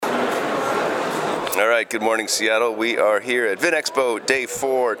All right, good morning, Seattle. We are here at VinExpo Day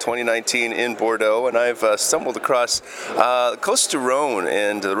 4, 2019 in Bordeaux, and I've stumbled across Coast du Rhône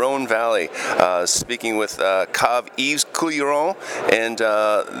and the Rhône Valley, speaking with Cave Yves Couilleron, and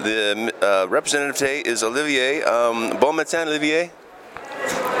the representative today is Olivier. Bon matin, Olivier.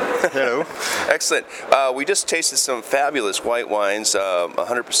 Hello. Excellent. We just tasted some fabulous white wines,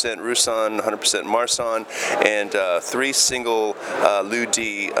 100% Roussanne, 100% Marsanne, and 3 single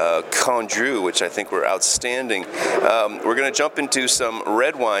Ludi Condrieu, which I think were outstanding. We're going to jump into some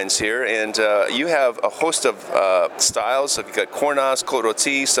red wines here, and you have a host of styles. So you've got Cornas, Côte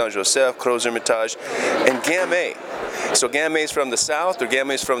Rôtie, Saint-Joseph, Gros Hermitage, and Gamay. So Gamay is from the south or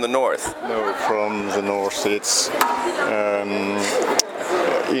Gamay is from the north? No, from the north. It's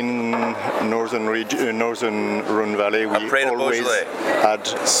in northern Rhône Valley. We always had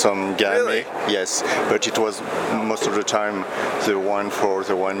some Gamay. Really? Yes, but it was most of the time the wine for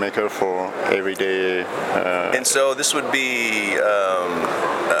the winemaker for everyday. And so this would be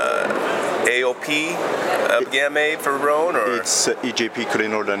AOP Gamay for Rhône, or it's EGP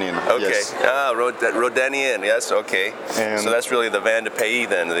Culinot-Danin. Okay. Yes. Rodanian. Yes. Okay. So that's really the Vin de Pays,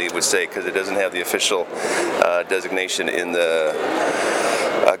 then, they would say, because it doesn't have the official designation in the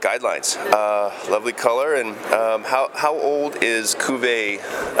guidelines. Lovely color. And how old is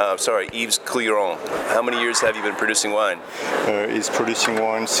Yves Couilleron? How many years have you been producing wine? He's producing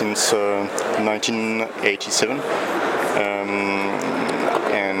wine since 1987.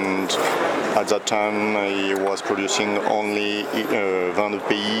 And at that time, he was producing only Vin de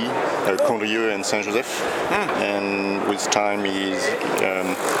Pays, Condrieu, and Saint-Joseph. And with time, he's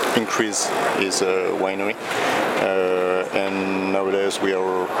increased his winery. And nowadays, we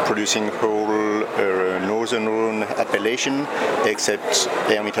are producing whole northern Rhône appellation, except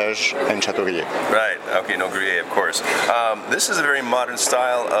Hermitage and Châteaubriand. Right. Okay. No Gruyère, of course. This is a very modern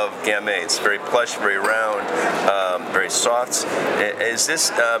style of Gamay. It's very plush, very round, very soft. Is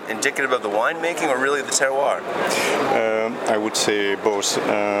this indicative of the winemaking or really the terroir? I would say both.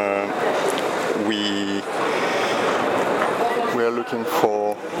 We are looking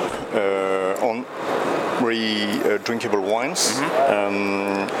for drinkable wines,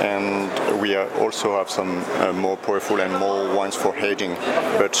 and we also have some more powerful and more wines for aging.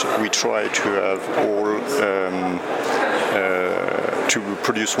 But we try to have all to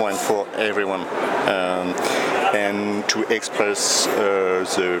produce wine for everyone. And to express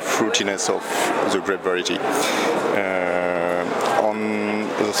the fruitiness of the grape variety. On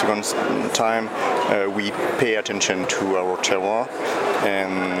the second time, we pay attention to our terroir,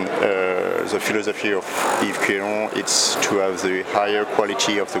 and the philosophy of Yves Couilleron is to have the higher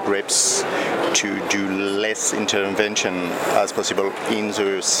quality of the grapes, to do less intervention as possible in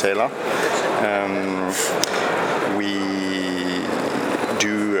the cellar. We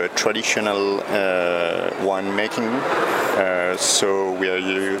do traditional winemaking, so we are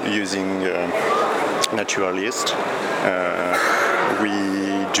using naturalist. We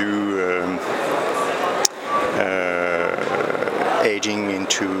do aging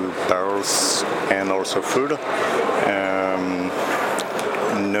into barrels and also food.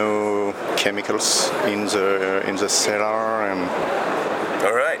 No chemicals in the cellar.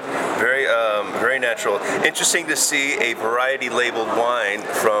 All right, very natural. Interesting to see a variety labeled wine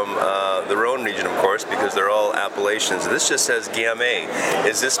from the Rhône region, of course, because they're all appellations. This just says Gamay.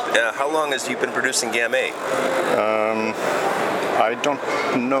 Is this? How long has you been producing Gamay? I don't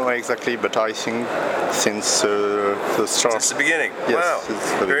know exactly, but I think since the start. Since the beginning. Yes,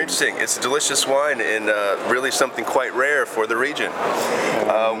 wow, very interesting. It's a delicious wine and really something quite rare for the region.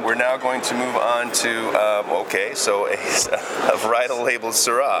 We're now going to move on to a varietal labeled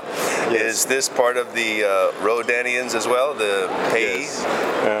Syrah. Yes. Is this part of the Rodanians as well, the Pays? Yes.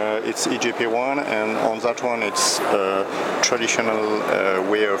 It's EGP one, and on that one it's a traditional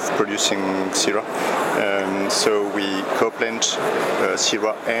way of producing Syrah. So we co-plant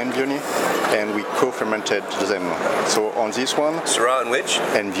Syrah and Viognier, and we co-fermented them. So on this one, Syrah and which?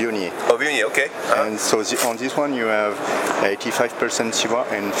 And Viognier. Oh, Viognier, okay. And so on this one you have 85% Syrah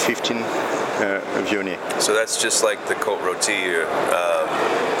and 15 Viognier. So that's just like the Côte Rôtie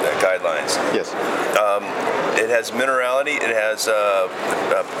guidelines. Yes. It has minerality. It has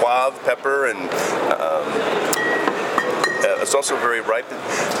poivre, pepper, and it's also very ripe.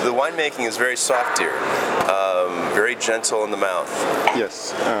 The winemaking is very soft here, very gentle in the mouth.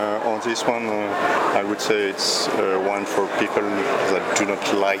 Yes, on this one, I would say it's one for people that do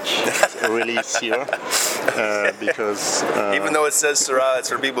not like really Syrah, because even though it says Syrah, it's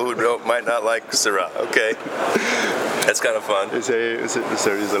for people who might not like Syrah. Okay. That's kind of fun. It's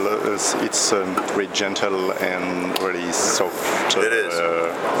very gentle and really soft it is.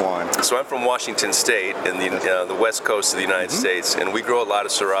 wine. So I'm from Washington State in the west coast of the United States, and we grow a lot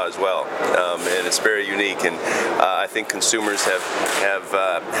of Syrah as well, and it's very unique. And I think consumers have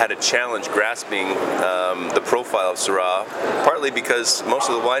had a challenge grasping the profile of Syrah, partly because most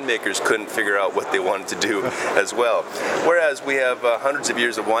of the winemakers couldn't figure out what they wanted to do as well. Whereas we have hundreds of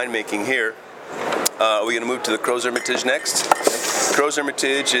years of winemaking here. Are we going to move to the Crozes Hermitage next? Crozes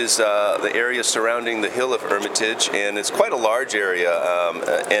Hermitage is the area surrounding the hill of Hermitage, and it's quite a large area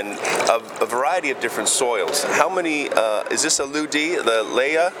and a variety of different soils. How many, is this a Ludi, the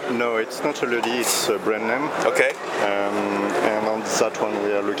Leia? No, it's not a Ludi, it's a brand name. Okay. And on that one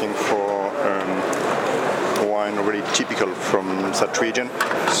we are looking for wine really typical from that region.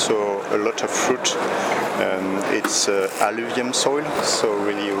 So a lot of fruit. It's alluvium soil, so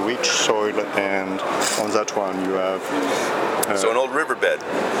really rich soil, and on that one you have... so an old riverbed?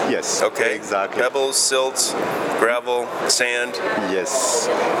 Yes, okay. Exactly. Pebbles, silts, gravel, sand? Yes,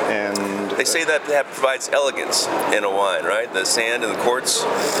 and... They say that provides elegance in a wine, right? The sand and the quartz?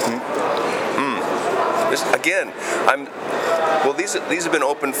 Again, well, these have been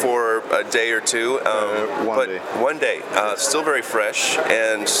open for a day or two, one day. Still very fresh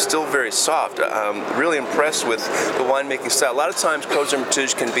and still very soft. Really impressed with the winemaking style. A lot of times, Crozes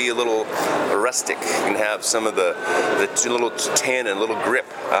Hermitage can be a little rustic, can have some of the little tannin, little grip.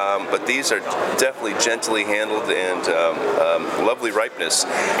 But these are definitely gently handled and lovely ripeness.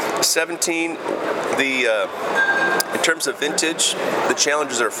 17. In terms of vintage, the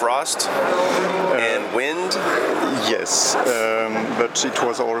challenges are frost and wind. Yes, but it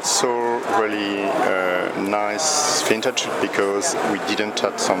was also really nice vintage because we didn't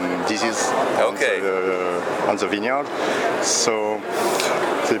have some disease on the vineyard. So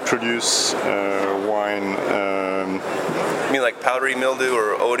they produce wine. You mean like powdery mildew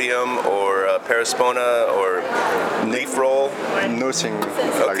or odium or perispona or leaf roll? Nothing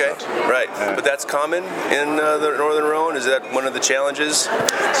like that. Right. But that's common in the Northern Rhone? Is that one of the challenges?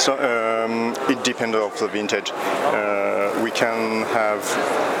 So it depends on the vintage. We can have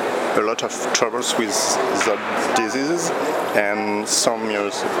a lot of troubles with the diseases, and some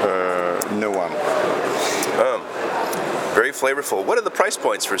years no one. Very flavorful. What are the price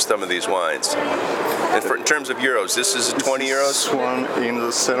points for some of these wines? And in terms of euros, this is 20 euros? This one in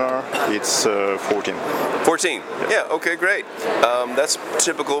the cellar, it's 14. 14? Yeah, okay, great. That's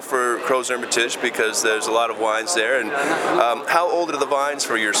typical for Crozes Hermitage because there's a lot of wines there. And how old are the vines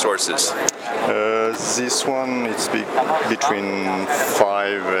for your sources? This one, it's between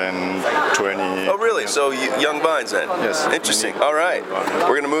 5 and 20. Oh, really? So young vines then? Yes. Interesting. All right.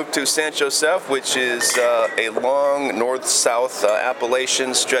 We're going to move to Saint Joseph, which is a long north-south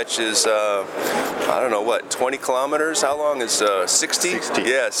appellation, stretches, I don't know, what, 20 kilometers? How long is 60? 60.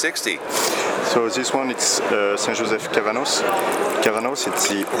 Yeah, 60. So this one, it's Saint Joseph Cavanos. Cavanos, it's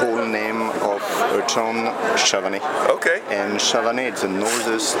the whole name of a town, Chavannes. Okay. And Chavannes is the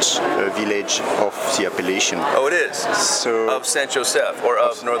northest village of the appellation. Oh, it is? So of Saint Joseph, or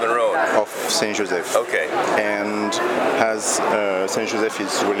of Northern Rhone? Of Saint Joseph. Okay. And as Saint Joseph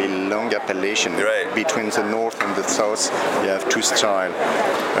is really long appellation, right. Between the north and the south, you have two styles.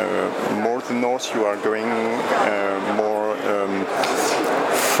 More the north, you are going more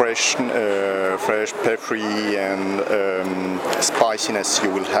fresh, peppery, and spiciness you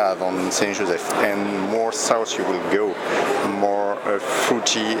will have on Saint Joseph, and more south you will go, more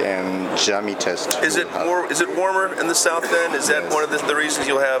fruity and jammy taste. Is it warmer in the south then? Is that one of the reasons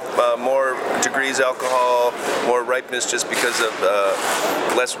you'll have more degrees alcohol, more ripeness, just because of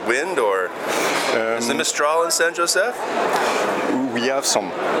less wind, or is the Mistral in Saint Joseph? We have some,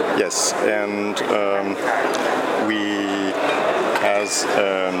 yes, and as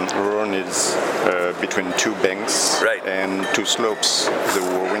Rhone is between two banks, right, and two slopes, the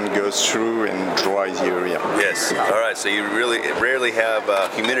wind goes through and dries the area. Yes. All right. So you really rarely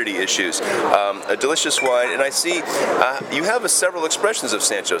have humidity issues. A delicious wine, and I see you have several expressions of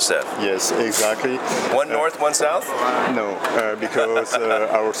Saint Joseph. Yes, exactly. One north, one south? No, because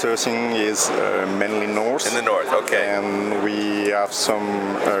our sourcing is mainly north. In the north, okay. And we have some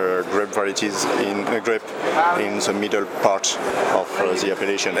grape varieties in the middle part of the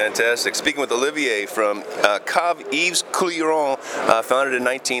appellation. Fantastic. Speaking with Olivier from Cave Yves Couilleron, founded in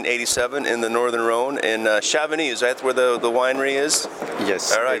 1987 in the Northern Rhone in Chavannes. Is that where the winery is?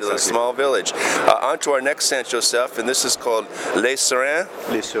 Yes. All right, exactly. A small village. On to our next Saint Joseph, and this is called Les Serins.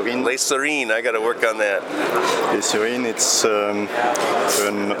 Les Serines. Les Serines. I got to work on that. Les Serines, it's an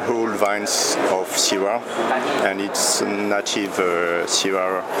whole vines of Syrah, and it's native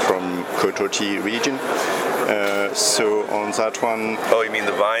Syrah from Côte-Rôtie region. So on that one, Oh, you mean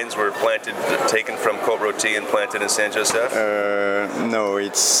the vines were taken from Côte Rôtie and planted in Saint Joseph? no,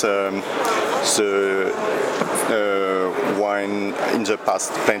 it's the wine in the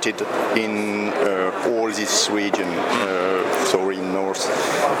past planted in all this region, sorry, north.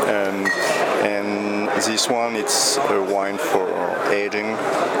 And this one, it's a wine for aging.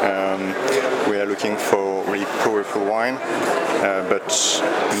 We are looking for really powerful wine, but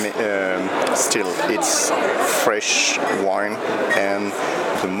still it's fresh wine, and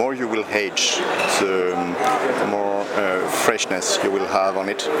the more you will age, the more freshness you will have on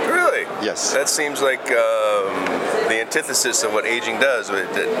it. Really? Yes. That seems like the antithesis of what aging does.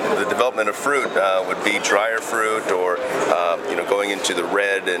 The development of fruit would be drier fruit, or going into the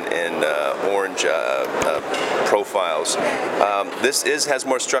red and orange profiles. This has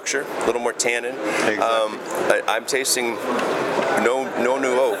more structure, a little more tannin. Exactly. I'm tasting no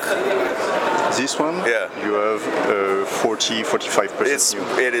new oak. This one, Yeah. you have 40-45% new.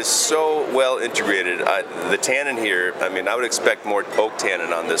 It is so well integrated. The tannin here, I mean, I would expect more oak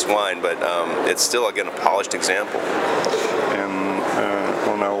tannin on this wine, but it's still, again, a polished example. And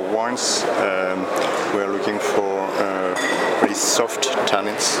on our wines, we are looking for really soft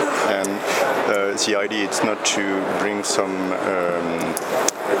tannins, and the idea is not to bring some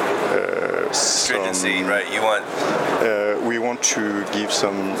Stringency, right? You want we want to give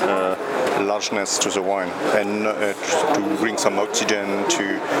some largeness to the wine, and to bring some oxygen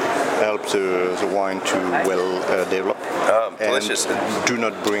to help the wine to develop. delicious. And do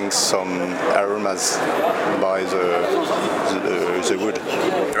not bring some aromas by the wood.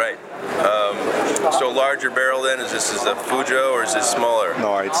 Right. So larger barrel then, is this a Fougeot or is this smaller?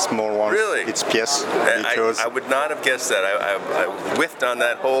 No, it's small one. Really? It's Pièce, because I would not have guessed that. I whiffed on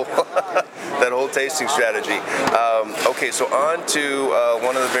that whole that whole tasting strategy. Okay, so on to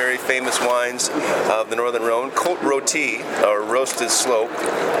one of the very famous wines of the Northern Rhone, Côte Rôtie, or roasted slope.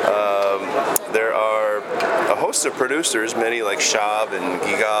 There are a host of producers, many like Chave and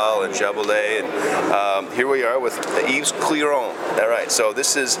Guigal and Jaboulet, and here we are with Yves Clairon. All right, so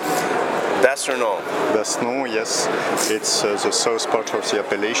this is Bassernon. Bassernon, yes, it's the south part of the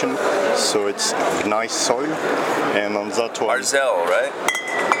appellation, so it's nice soil, and on that one. Arzel, right?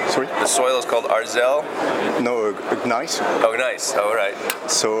 Sorry? The soil is called Arzel? No, gneiss. Oh, nice. All right.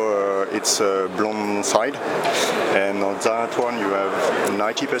 So it's a blonde side, and on that one you have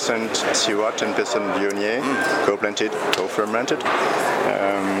 90% Syrah, 10% Viognier, co-planted, co-fermented,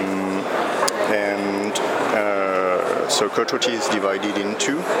 and so Côte Rôtie is divided in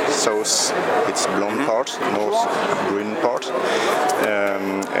two. South, it's blonde part, north, brune part,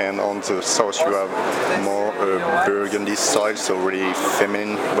 and on the south you have more burgundy style, so really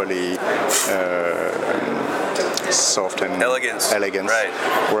feminine, really soft and elegance. Right.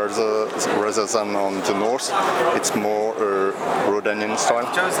 Rather than on the north, it's more Rhodanian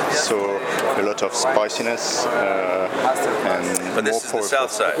style, so a lot of spiciness and But this more is the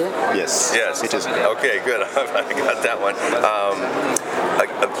south side. Yes. Yes. It is. Okay, good. I got that one.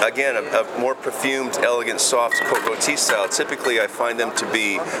 Again, a more perfumed, elegant, soft Côte Rôtie style. Typically, I find them to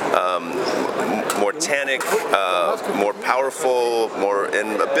be more tannic, more powerful,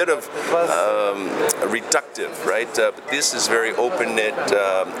 and a bit of reductive, right? But this is very open-knit,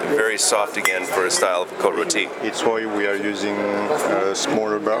 very soft again for a style of Côte Rôtie. It's why we are using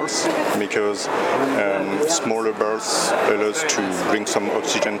smaller barrels, because smaller barrels allow us to bring some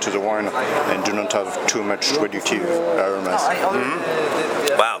oxygen to the wine and do not have too much reductive aromas.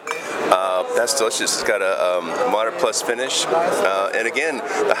 Mm-hmm. Wow. That's delicious. It's got a Modern Plus finish. And again,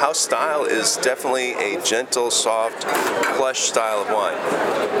 the house style is definitely a gentle, soft, plush style of wine.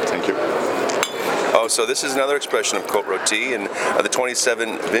 Thank you. Oh, so this is another expression of Côte Rôtie, and the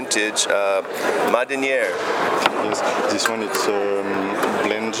 27 vintage Madinière. Yes, this one it's a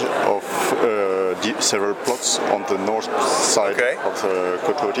blend of several plots on the north side of the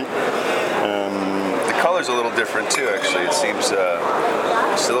Côte Rôtie. The color's a little different too, actually. It seems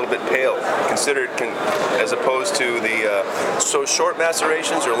just a little bit pale, as opposed to the so short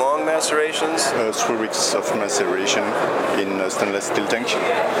macerations or long macerations. 3 weeks of maceration in a stainless steel tank,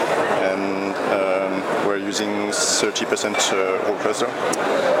 and we're using 30% whole cluster.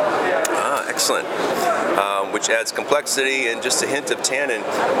 Ah, excellent. Which adds complexity and just a hint of tannin.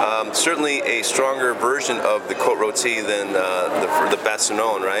 Certainly a stronger version of the Côte Rôtie than the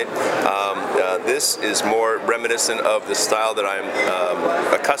Bassernon, right? This is more reminiscent of the style that I'm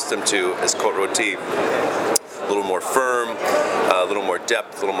accustomed to as Côte Rôtie. A little more firm, a little more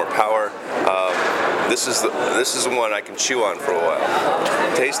depth, a little more power. This is the one I can chew on for a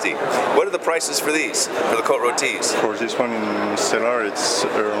while. Tasty. What are the prices for these, for the Côte Rôties? For this one in cellar, it's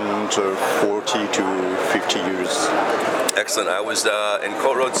around 40 to 50 euros. Excellent. I was in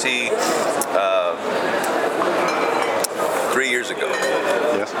Côte Rôtie 3 years ago.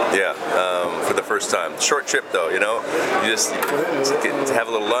 Yes. Yeah, for the first time. Short trip though, you know. You just get to have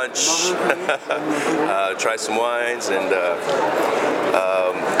a little lunch, try some wines, and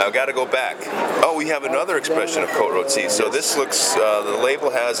I've got to go back. Oh, we have another expression of Côte Rôtie. So this looks, the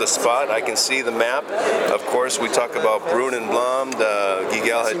label has a spot. I can see the map. Of course, we talk about Brune and Blanc.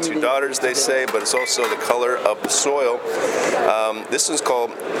 Guiguel had 2 daughters, they say, but it's also the color of the soil. This one's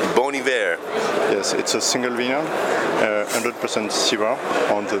called Bon Hiver. Yes, it's a single vineyard, 100% Syrah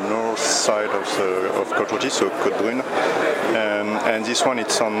on the north side of Côte Rôtie, so Côte Brune. And this one,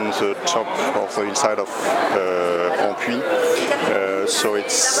 it's on the top of the hillside of Ampuis. So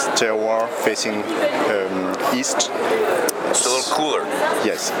it's terroir facing east. It's a little cooler.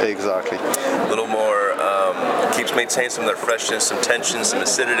 Yes, exactly. A little more, maintains some of their freshness, some tension, some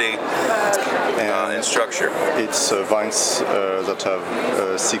acidity, and structure. It's vines that have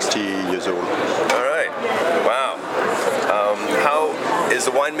 60 years old. All right. Wow. How is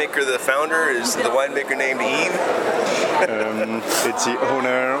the winemaker the founder? Is the winemaker named Yves? It's the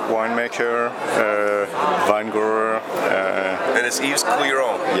owner, winemaker, vine grower. And it's Yves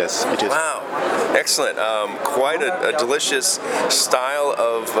Couilleron. Yes, it is. Wow, excellent. Quite a delicious style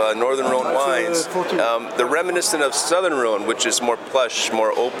of Northern Rhone wines. They're reminiscent of Southern Rhone, which is more plush,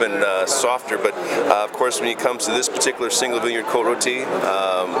 more open, softer. But of course, when it comes to this particular single vineyard Côte Rôtie,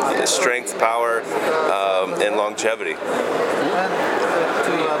 strength, power, and longevity.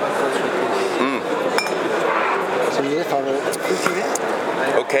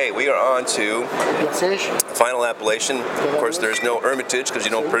 Okay, we are on to final appellation. Of course, there's no Hermitage because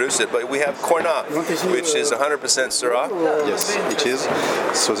you don't produce it, but we have Cornat, which is 100% Syrah. Yes, it is.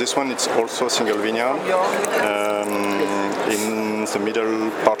 So this one, it's also single vineyard. In the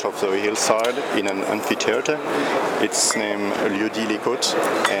middle part of the hillside, in an amphitheater. It's named Lieu-dit-les-Côtes,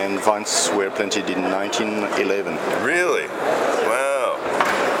 and vines were planted in 1911. Really? Wow.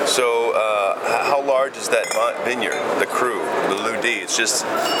 So, how large is that vineyard, the Cru, the Lieu-dit?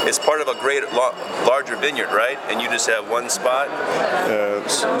 It's part of a larger vineyard, right? And you just have one spot? The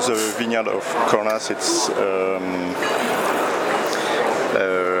vineyard of Cornas, it's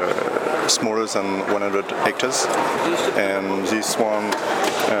smaller than 100 hectares, and this one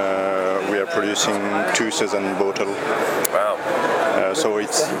we are producing 2,000 bottles. Wow. So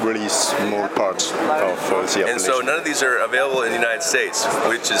it's really small part of the appellation. And so none of these are available in the United States,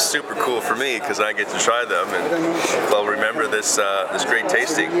 which is super cool for me because I get to try them and well remember this great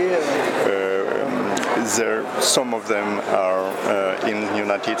tasting. Some of them are in the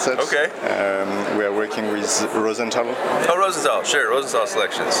United States. Okay. We are working with Rosenthal. Oh, Rosenthal, sure, Rosenthal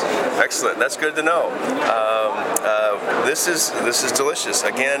Selections. Excellent, that's good to know. This is delicious.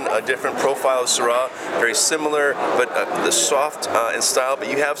 Again, a different profile of Syrah, very similar, but the soft in style. But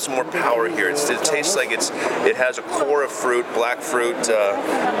you have some more power here. It tastes like it has a core of fruit, black fruit.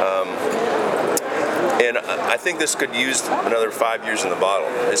 And I think this could use another 5 years in the bottle.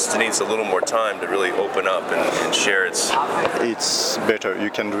 This needs a little more time to really open up and share its... It's better.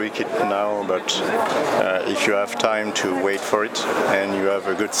 You can drink it now, but if you have time to wait for it and you have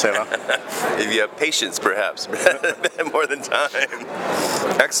a good cellar. If you have patience, perhaps, more than time.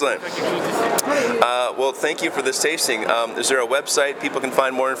 Excellent. Well, thank you for this tasting. Is there a website people can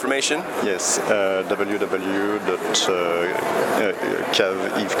find more information? Yes,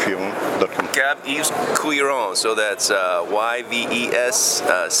 www.caveyvescouilleron.com. Cave Yves Couilleron, so that's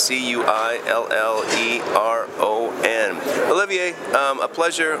YVESCUILLERON. Olivier, a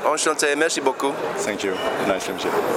pleasure. Enchanté. Merci beaucoup. Thank you. Nice to meet you.